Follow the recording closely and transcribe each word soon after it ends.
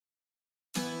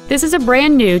This is a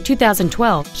brand new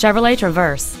 2012 Chevrolet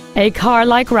Traverse, a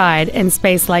car-like ride and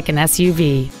space like an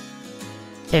SUV.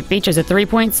 It features a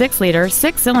 3.6-liter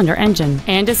six-cylinder engine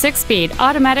and a 6-speed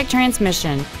automatic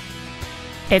transmission.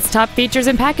 Its top features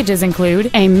and packages include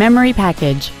a memory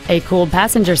package, a cooled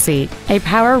passenger seat, a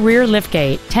power rear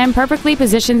liftgate, 10 perfectly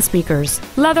positioned speakers,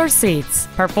 leather seats,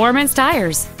 performance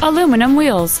tires, aluminum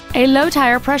wheels, a low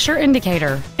tire pressure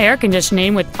indicator, air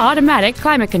conditioning with automatic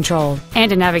climate control,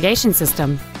 and a navigation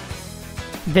system.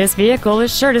 This vehicle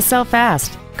is sure to sell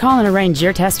fast. Call and arrange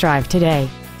your test drive today.